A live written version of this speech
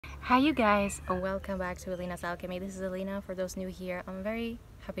Hi you guys, and welcome back to Alina's Alchemy. This is Alina. For those new here, I'm very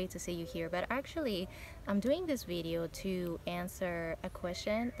happy to see you here. But actually, I'm doing this video to answer a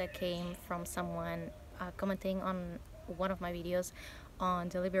question that came from someone commenting on one of my videos on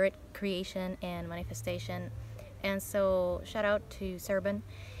deliberate creation and manifestation. And so shout out to Serban.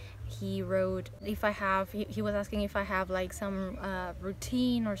 He wrote if I have he was asking if I have like some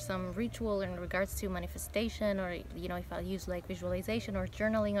routine or some ritual in regards to manifestation, or if I use like visualization or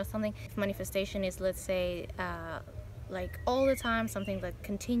journaling or something. If manifestation is, let's say, like all the time, something that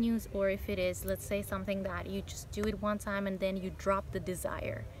continues, or if it is, let's say, something that you just do it one time and then you drop the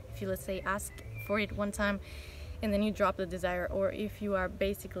desire. If you, let's say, ask for it one time and then you drop the desire, or if you are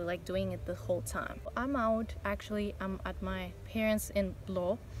basically like doing it the whole time. I'm at my parents in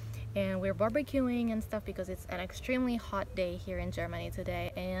Blois, and we're barbecuing and stuff because it's an extremely hot day here in Germany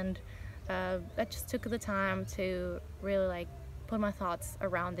today. And I just took the time to really like put my thoughts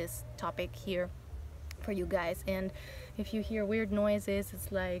around this topic here for you guys. And if you hear weird noises,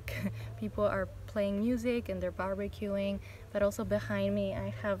 it's like people are playing music and they're barbecuing. But also behind me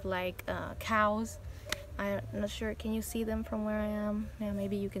I have like cows. I'm not sure, can you see them from where I am? Yeah,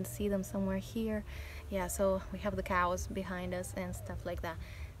 maybe you can see them somewhere here. Yeah, so we have the cows behind us and stuff like that.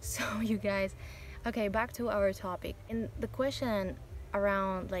 So you guys, okay, back to our topic. And the question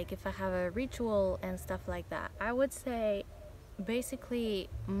around like if I have a ritual and stuff like that, I would say basically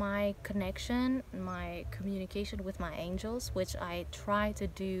my connection, my communication with my angels, which I try to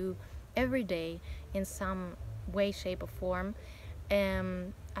do every day in some way, shape or form.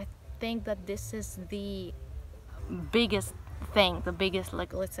 I think that this is the biggest thing, the biggest,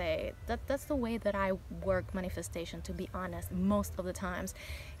 like, let's say that's the way that I work manifestation, to be honest, most of the times.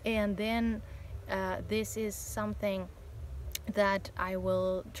 And then this is something that I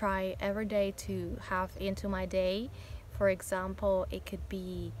will try every day to have into my day. For example, it could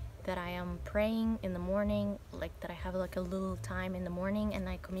be that I am praying in the morning, like that I have like a little time in the morning and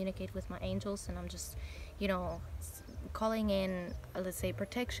I communicate with my angels, and I'm just, calling in, let's say,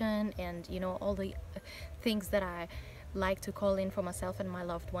 protection and all the things that I like to call in for myself and my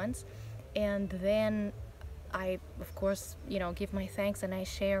loved ones. And then I, of course, give my thanks, and I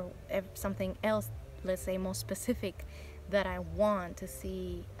share something else, let's say, more specific that I want to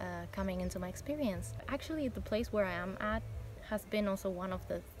see coming into my experience. Actually, the place where I am at has been also one of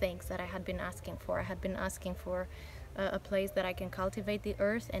the things that I had been asking for. I had been asking for a place that I can cultivate the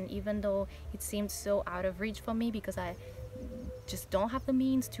earth, and even though it seemed so out of reach for me because I just don't have the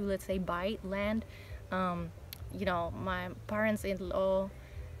means to, let's say, buy land, my parents-in-law,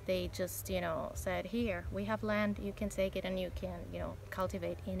 they just said, here, we have land, you can take it and you can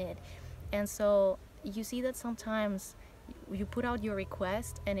cultivate in it. And so you see that sometimes you put out your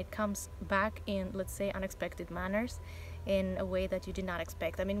request and it comes back in, let's say, unexpected manners, in a way that you did not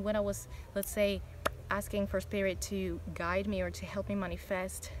expect. I mean, when I was, let's say, asking for spirit to guide me or to help me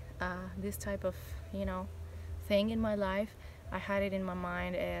manifest this type of thing in my life, I had it in my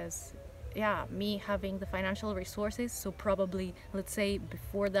mind as, yeah, me having the financial resources. So probably, let's say,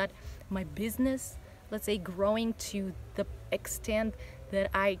 before that, my business, let's say, growing to the extent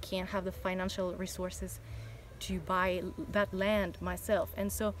that I can have the financial resources to buy that land myself.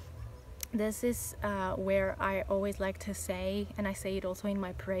 And so this is where I always like to say, and I say it also in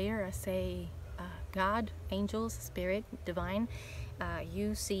my prayer, I say, God, angels, spirit, divine,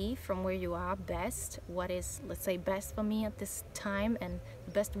 you see from where you are best what is, let's say, best for me at this time, and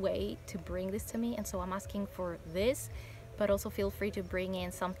the best way to bring this to me. And so I'm asking for this, but also feel free to bring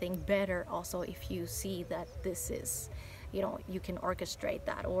in something better also if you see that this is, you can orchestrate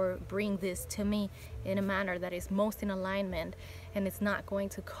that or bring this to me in a manner that is most in alignment, and it's not going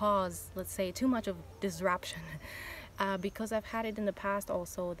to cause, let's say, too much of disruption. Because I've had it in the past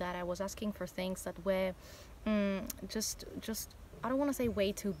also that I was asking for things that were just I don't want to say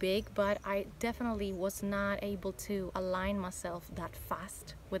way too big, but I definitely was not able to align myself that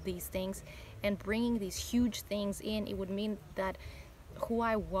fast with these things. And bringing these huge things in, it would mean that who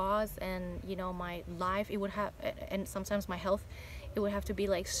I was and my life, it would have, and sometimes my health, it would have to be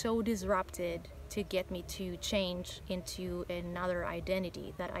like so disrupted to get me to change into another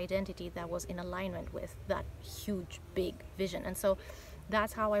identity, that identity that was in alignment with that huge big vision. And so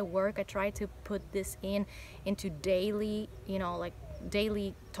that's how I work. I try to put this into daily, like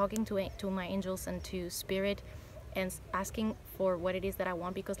daily talking to my angels and to spirit, and asking for what it is that I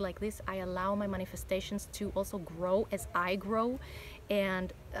want, because like this I allow my manifestations to also grow as I grow.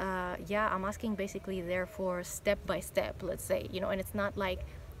 And yeah, I'm asking basically therefore step by step, let's say, and it's not like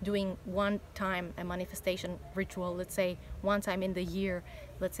doing one time a manifestation ritual, let's say one time in the year.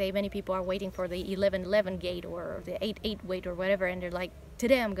 Let's say many people are waiting for the 11:11 gate or the 8:8 gate or whatever, and they're like,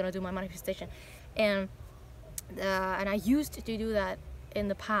 today I'm gonna do my manifestation. And I used to do that in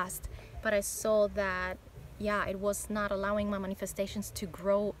the past, but I saw that, yeah, it was not allowing my manifestations to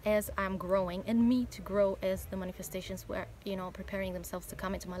grow as I'm growing, and me to grow as the manifestations were, you know, preparing themselves to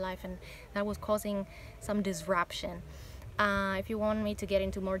come into my life, and that was causing some disruption. If you want me to get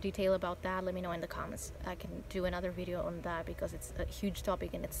into more detail about that, let me know in the comments. I can do another video on that because it's a huge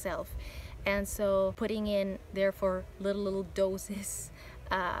topic in itself. And so putting in, therefore, little doses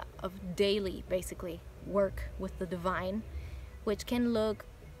of daily, basically, work with the divine, which can look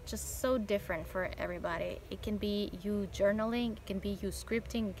just so different for everybody. It can be you journaling, it can be you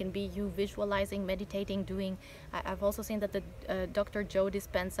scripting, it can be you visualizing, meditating, doing I've also seen that the Dr. Joe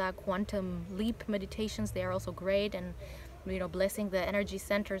Dispenza quantum leap meditations, they are also great, and you know, blessing the energy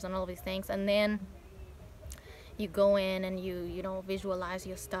centers and all of these things. And then you go in and you know, visualize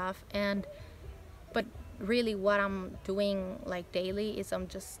your stuff. And but really what I'm doing like daily is I'm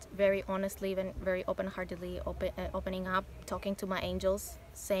just very honestly and very open-heartedly opening up, talking to my angels,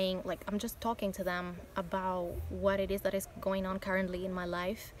 saying, like, I'm just talking to them about what it is that is going on currently in my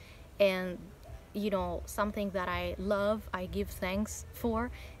life, and you know, something that I love, I give thanks for,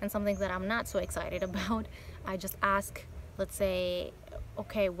 and something that I'm not so excited about, I just ask, let's say,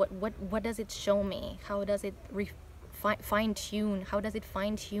 okay, what does it show me? How does it fine-tune? How does it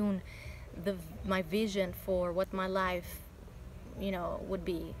fine-tune my vision for what my life, you know, would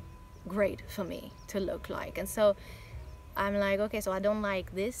be great for me to look like? And so I'm like, okay, so I don't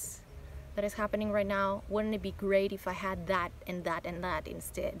like this that is happening right now. Wouldn't it be great if I had that and that and that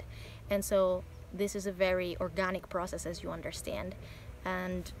instead? And so this is a very organic process, as you understand,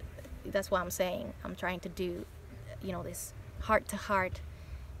 and that's why I'm saying I'm trying to do, you know, this heart-to-heart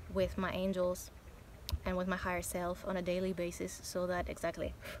with my angels and with my higher self on a daily basis, so that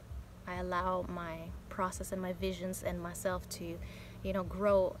exactly I allow my process and my visions and myself to, you know,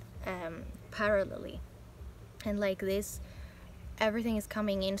 grow parallelly. And like this, everything is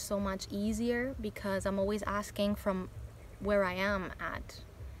coming in so much easier because I'm always asking from where I am at,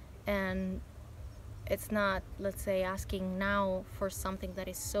 and it's not, let's say, asking now for something that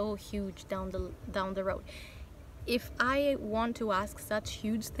is so huge down the road. If I want to ask such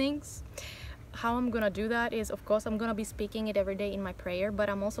huge things, how I'm gonna do that is, of course, I'm gonna be speaking it every day in my prayer, but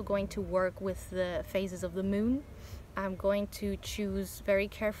I'm also going to work with the phases of the moon. I'm going to choose very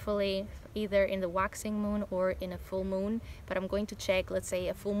carefully, either in the waxing moon or in a full moon, but I'm going to check, let's say,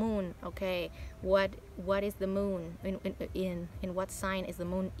 a full moon. Okay, what is the moon in what sign is the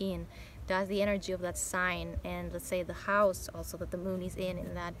moon in? Does the energy of that sign, and let's say the house also that the moon is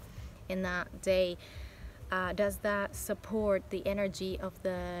in that day, does that support the energy of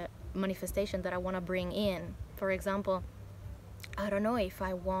the manifestation that I want to bring in? For example, I don't know, if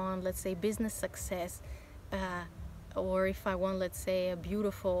I want, let's say, business success, or if I want, let's say, a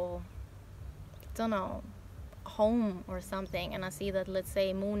beautiful, don't know, home or something, and I see that, let's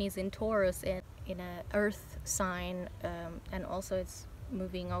say, moon is in Taurus in a earth sign, and also it's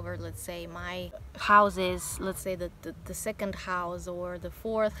moving over, let's say, my houses, let's say the second house or the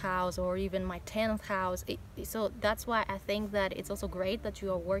fourth house or even my 10th house. So that's why I think that it's also great that you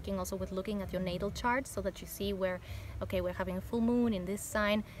are working also with looking at your natal chart, so that you see where, okay, we're having a full moon in this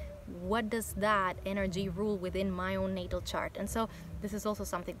sign, what does that energy rule within my own natal chart? And so this is also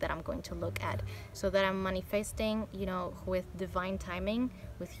something that I'm going to look at, so that I'm manifesting, you know, with divine timing,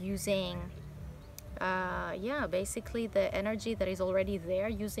 with using yeah, basically the energy that is already there,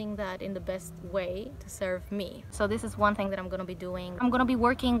 using that in the best way to serve me. So this is one thing that I'm gonna be doing. I'm gonna be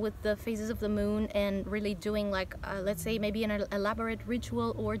working with the phases of the moon and really doing, like, let's say, maybe an elaborate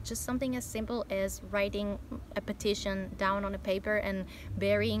ritual, or just something as simple as writing a petition down on a paper and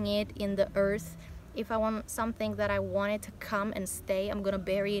burying it in the earth. If I want something that I wanted to come and stay, I'm gonna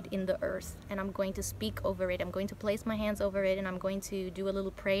bury it in the earth, and I'm going to speak over it. I'm going to place my hands over it, and I'm going to do a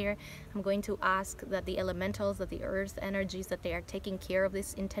little prayer. I'm going to ask that the elementals, that the earth energies, that they are taking care of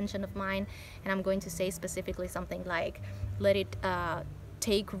this intention of mine. And I'm going to say specifically something like, let it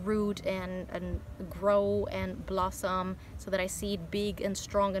take root and grow and blossom, so that I see it big and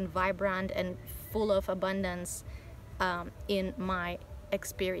strong and vibrant and full of abundance in my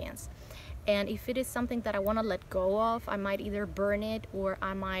experience. And if it is something that I want to let go of, I might either burn it, or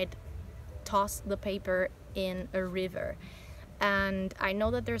I might toss the paper in a river. And I know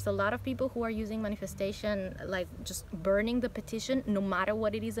that there's a lot of people who are using manifestation, like just burning the petition, no matter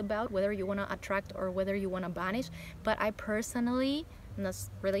what it is about, whether you want to attract or whether you want to banish. But I personally, and that's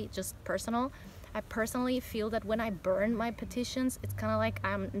really just personal, I personally feel that when I burn my petitions, it's kind of like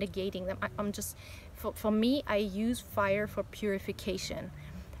I'm negating them. I'm just, for me, I use fire for purification.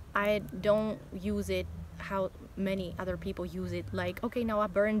 I don't use it how many other people use it, like, okay, now I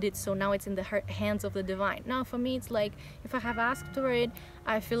burned it, so now it's in the hands of the divine. No, for me, it's like, if I have asked for it,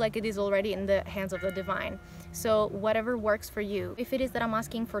 I feel like it is already in the hands of the divine. So whatever works for you. If it is that I'm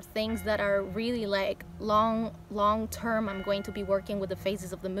asking for things that are really like long term, I'm going to be working with the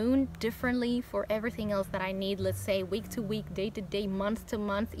phases of the moon differently. For everything else that I need, let's say week to week, day to day, month to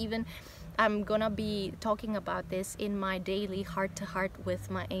month even, I'm gonna be talking about this in my daily heart-to-heart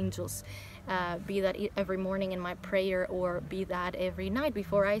with my angels, be that every morning in my prayer, or be that every night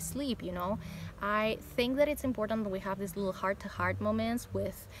before I sleep, you know. I think that it's important that we have these little heart-to-heart moments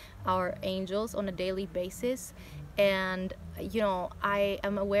with our angels on a daily basis. And you know, I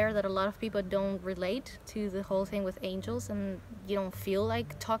am aware that a lot of people don't relate to the whole thing with angels, and you don't feel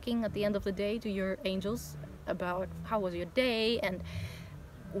like talking at the end of the day to your angels about how was your day and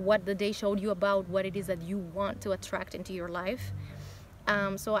what the day showed you about what it is that you want to attract into your life.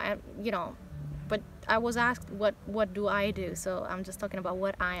 So I, you know, but I was asked what do I do, so I'm just talking about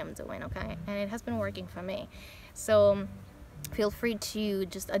what I am doing, okay? And it has been working for me. So feel free to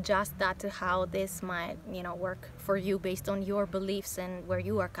just adjust that to how this might, you know, work for you based on your beliefs and where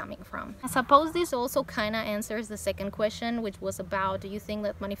you are coming from. I suppose this also kind of answers the second question, which was about, do you think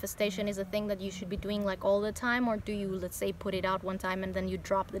that manifestation is a thing that you should be doing like all the time, or do you, let's say, put it out one time and then you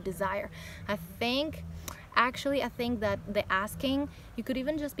drop the desire? Actually, I think that the asking, you could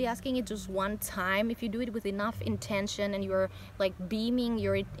even just be asking it just one time. If you do it with enough intention and you're like beaming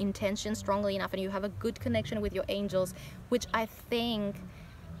your intention strongly enough and you have a good connection with your angels, which I think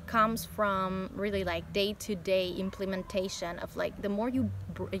comes from really like day-to-day implementation of like, the more you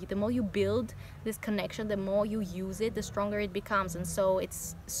build this connection, the more you use it, the stronger it becomes. And so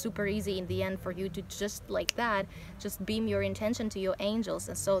it's super easy in the end for you to just like that, just beam your intention to your angels,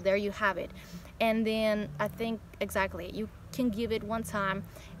 and so there you have it. And then I think exactly, you can give it one time.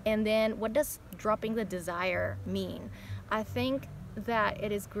 And then what does dropping the desire mean? I think that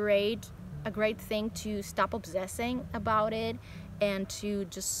it is a great thing to stop obsessing about it and to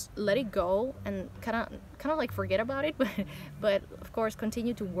just let it go and kind of like forget about it, but of course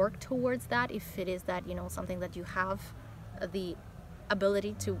continue to work towards that if it is that, you know, something that you have the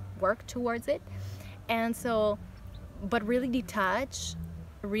ability to work towards it. And so, but really detach,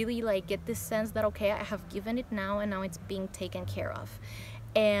 really like get this sense that, okay, I have given it now and now it's being taken care of.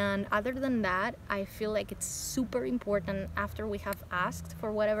 And other than that, I feel like it's super important, after we have asked for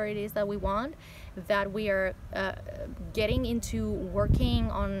whatever it is that we want, that we are getting into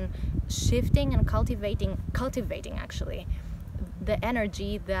working on shifting and cultivating actually the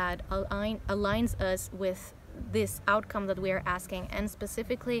energy that aligns us with this outcome that we are asking. And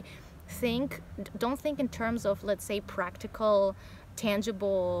specifically, don't think in terms of, let's say, practical,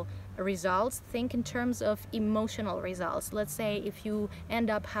 tangible results. Think in terms of emotional results. Let's say if you end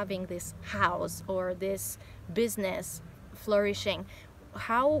up having this house or this business flourishing,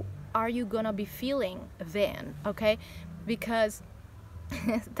 how are you gonna be feeling then? Okay, because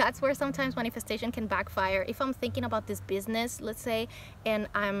that's where sometimes manifestation can backfire. If I'm thinking about this business, let's say, and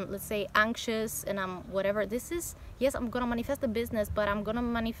I'm, let's say, anxious and I'm whatever, this is, yes, I'm gonna manifest a business, but I'm gonna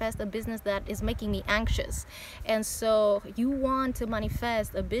manifest a business that is making me anxious. And so you want to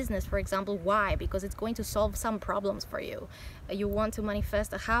manifest a business, for example, why? Because it's going to solve some problems for you. You want to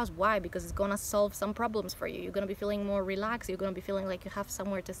manifest a house, why? Because it's gonna solve some problems for you. You're gonna be feeling more relaxed, you're gonna be feeling like you have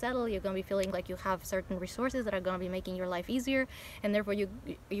somewhere to settle, you're gonna be feeling like you have certain resources that are gonna be making your life easier, and therefore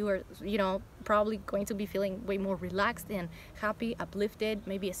you are, you know, probably going to be feeling way more relaxed and happy, uplifted,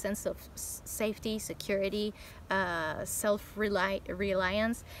 maybe a sense of safety, security,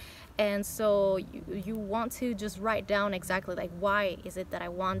 self-reliance. And so you want to just write down exactly like, why is it that I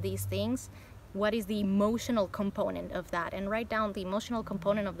want these things? What is the emotional component of that? And write down the emotional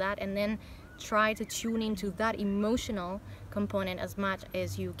component of that, and then try to tune into that emotional component as much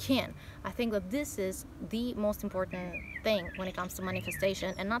as you can. I think that this is the most important thing when it comes to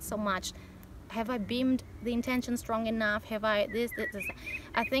manifestation, and not so much, have I beamed the intention strong enough? Have I this?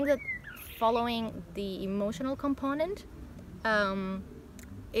 I think that following the emotional component,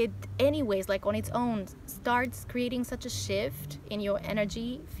 it anyways, like on its own, starts creating such a shift in your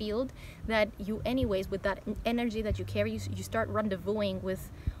energy field that you anyways, with that energy that you carry, you start rendezvousing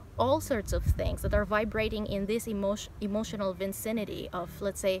with all sorts of things that are vibrating in this emotional vicinity of,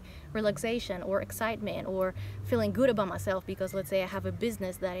 let's say, relaxation or excitement or feeling good about myself, because let's say I have a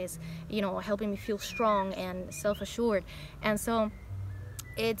business that is, you know, helping me feel strong and self-assured. And so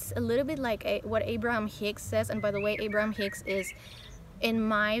it's a little bit like what Abraham Hicks says. And by the way, Abraham Hicks is in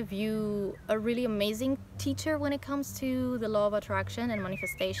my view, a really amazing teacher when it comes to the law of attraction and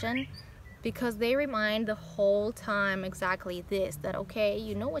manifestation, because they remind the whole time exactly this, that okay,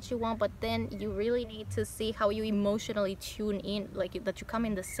 you know what you want, but then you really need to see how you emotionally tune in, like that you come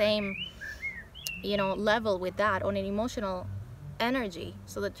in the same, you know, level with that on an emotional energy,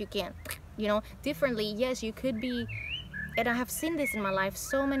 so that you can, you know, differently. Yes, you could be, and I have seen this in my life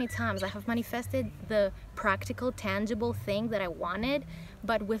so many times. I have manifested the practical, tangible thing that I wanted,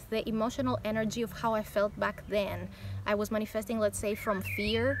 but with the emotional energy of how I felt back then. I was manifesting, let's say, from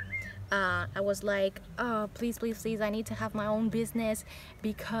fear. I was like, oh, please, please, please, I need to have my own business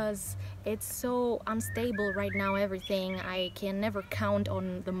because it's so unstable right now, everything. I can never count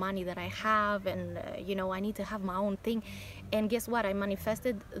on the money that I have, and you know, I need to have my own thing. And guess what? I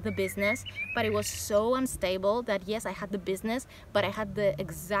manifested the business, but it was so unstable that yes, I had the business, but I had the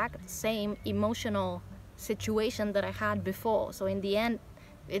exact same emotional situation that I had before. So in the end,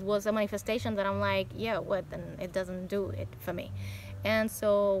 it was a manifestation that I'm like, yeah, what? And it doesn't do it for me. And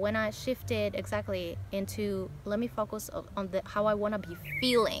so when I shifted exactly into, let me focus on the how I want to be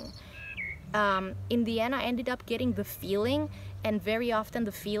feeling, in the end I ended up getting the feeling, and very often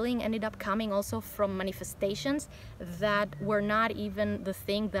the feeling ended up coming also from manifestations that were not even the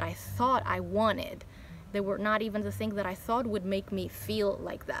thing that I thought I wanted. They were not even the thing that I thought would make me feel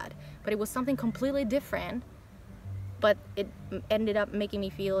like that, but it was something completely different, but it ended up making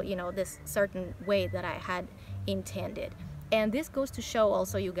me feel, you know, this certain way that I had intended. And this goes to show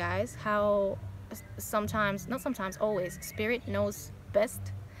also, you guys, how sometimes, not sometimes, always, spirit knows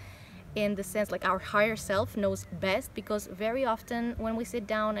best, in the sense like our higher self knows best, because very often when we sit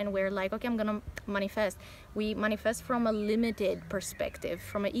down and we're like, okay, I'm gonna manifest, we manifest from a limited perspective,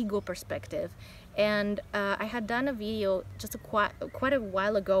 from an ego perspective. And I had done a video just quite a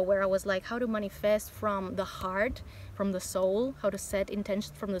while ago where I was like, how to manifest from the heart, from the soul, how to set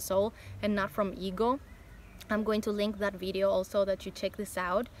intentions from the soul and not from ego. I'm going to link that video also, that you check this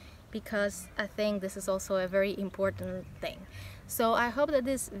out, because I think this is also a very important thing. So I hope that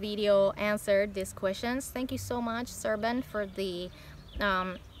this video answered these questions. Thank you so much, Serban, for the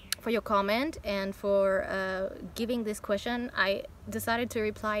for your comment and for giving this question. I decided to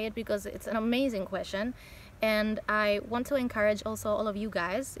reply it because it's an amazing question, and I want to encourage also all of you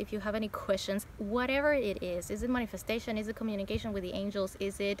guys, if you have any questions, whatever it is it manifestation, is it communication with the angels,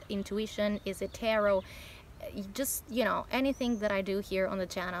 is it intuition, is it tarot, just, you know, anything that I do here on the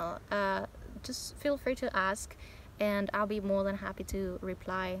channel, just feel free to ask, and I'll be more than happy to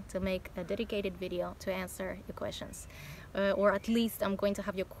reply, to make a dedicated video to answer your questions, or at least I'm going to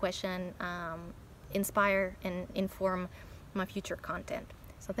have your question inspire and inform my future content.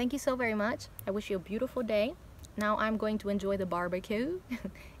 So thank you so very much. I wish you a beautiful day. Now I'm going to enjoy the barbecue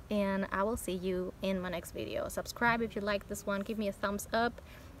and I will see you in my next video. Subscribe if you like this one, give me a thumbs up,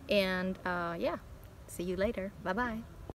 and yeah, see you later. Bye bye.